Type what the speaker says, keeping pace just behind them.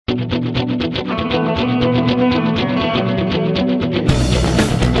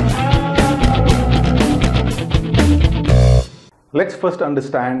Let's first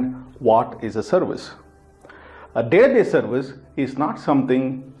understand what is a service. A database service is not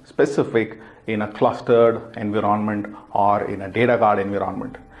something specific in a clustered environment or in a data guard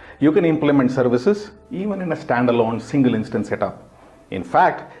environment. You can implement services even in a standalone single instance setup. In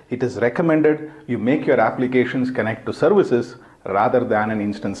fact, it is recommended you make your applications connect to services rather than an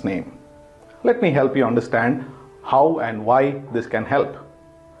instance name. Let me help you understand how and why this can help.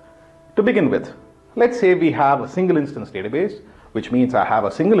 To begin with, let's say we have a single instance database, which means I have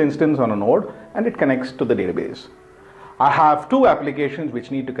a single instance on a node and it connects to the database. I have two applications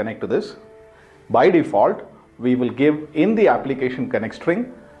which need to connect to this. By default, we will give in the application connect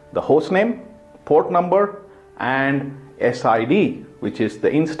string the host name, port number, and SID, which is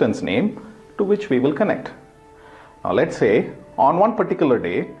the instance name to which we will connect. Now let's say on one particular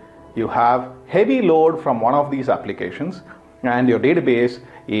day, you have heavy load from one of these applications and your database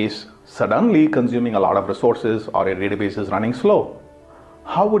is suddenly consuming a lot of resources or your database is running slow.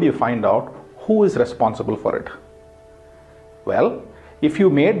 How would you find out who is responsible for it? Well, if you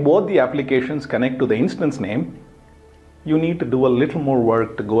made both the applications connect to the instance name, you need to do a little more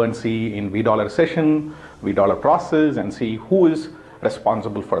work to go and see in $session, $process and see who is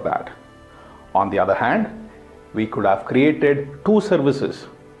responsible for that. On the other hand, we could have created two services.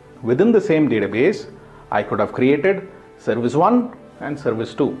 Within the same database, I could have created service 1 and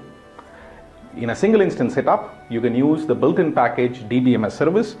service 2. In a single instance setup, you can use the built-in package DBMS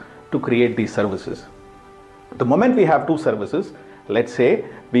service to create these services. The moment we have two services, let's say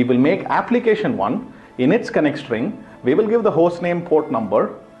we will make application 1 in its connect string, we will give the host name, port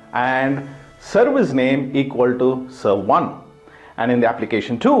number, and service name equal to serve1. And in the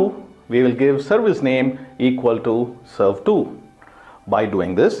application 2, we will give service name equal to serve2. By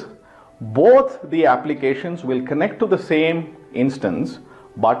doing this, both the applications will connect to the same instance,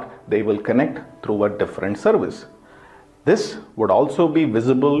 but they will connect through a different service. This would also be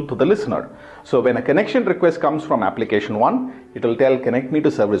visible to the listener. So when a connection request comes from application 1, it will tell connect me to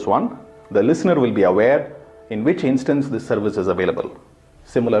service 1. The listener will be aware in which instance this service is available.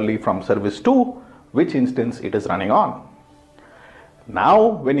 Similarly, from service 2, which instance it is running on. Now,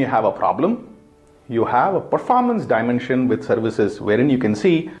 when you have a problem, you have a performance dimension with services wherein you can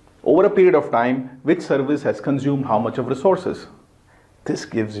see over a period of time which service has consumed how much of resources. This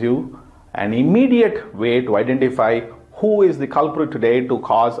gives you an immediate way to identify who is the culprit today to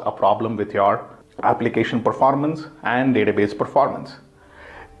cause a problem with your application performance and database performance.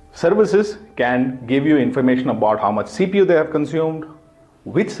 Services can give you information about how much CPU they have consumed,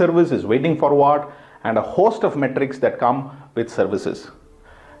 which service is waiting for what, and a host of metrics that come with services.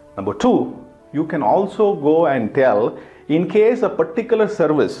 Number 2, you can also go and tell in case a particular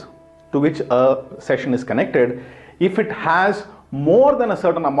service to which a session is connected, if it has more than a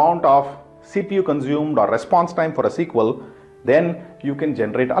certain amount of CPU consumed or response time for a SQL, then you can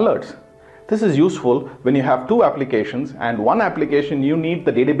generate alerts. This is useful when you have two applications and one application you need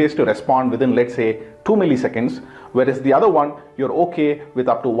the database to respond within, let's say, 2 milliseconds, whereas the other one you're okay with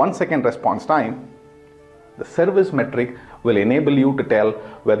up to 1 second response time. The service metric will enable you to tell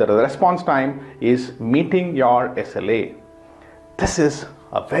whether the response time is meeting your SLA. This is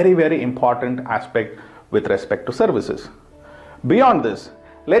a very, very important aspect with respect to services. Beyond this,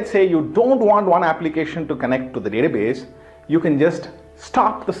 let's say you don't want one application to connect to the database, you can just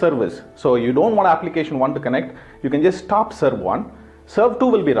stop the service. So you don't want application 1 to connect, you can just stop serve 1. Serve 2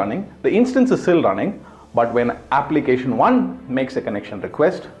 will be running, the instance is still running, but when application 1 makes a connection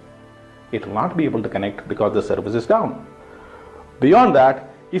request, it will not be able to connect because the service is down. Beyond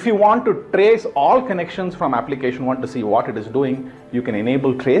that, if you want to trace all connections from application 1 to see what it is doing, you can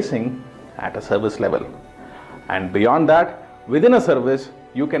enable tracing at a service level. And beyond that, within a service,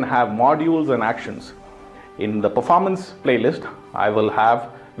 you can have modules and actions. In the performance playlist, I will have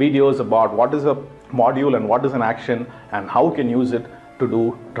videos about what is a module and what is an action and how you can use it to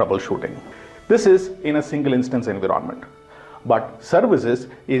do troubleshooting. This is in a single instance environment. But services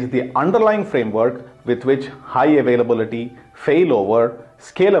is the underlying framework with which high availability, failover,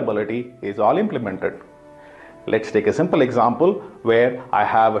 scalability is all implemented. Let's take a simple example where I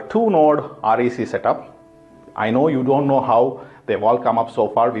have a 2-node RAC setup. I know you don't know how they've all come up so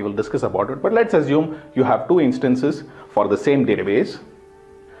far, we will discuss about it, but let's assume you have two instances for the same database.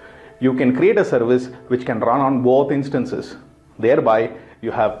 You can create a service which can run on both instances. Thereby,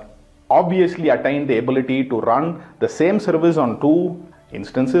 you have obviously attained the ability to run the same service on two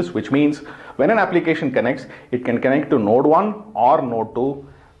instances, which means when an application connects, it can connect to node 1 or node 2,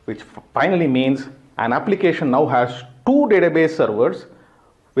 which finally means an application now has two database servers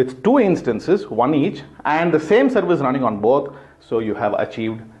with two instances, one each, and the same service running on both, so you have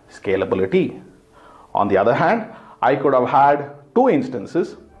achieved scalability. On the other hand, I could have had two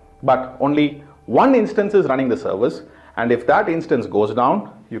instances, but only one instance is running the service, and if that instance goes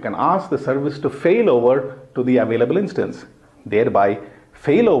down, you can ask the service to fail over to the available instance. Thereby,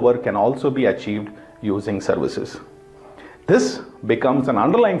 failover can also be achieved using services. This becomes an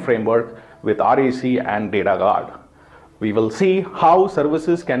underlying framework with RAC and Data Guard. We will see how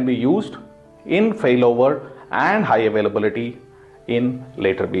services can be used in failover and high availability in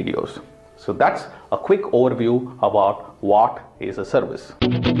later videos. So that's a quick overview about what is a service.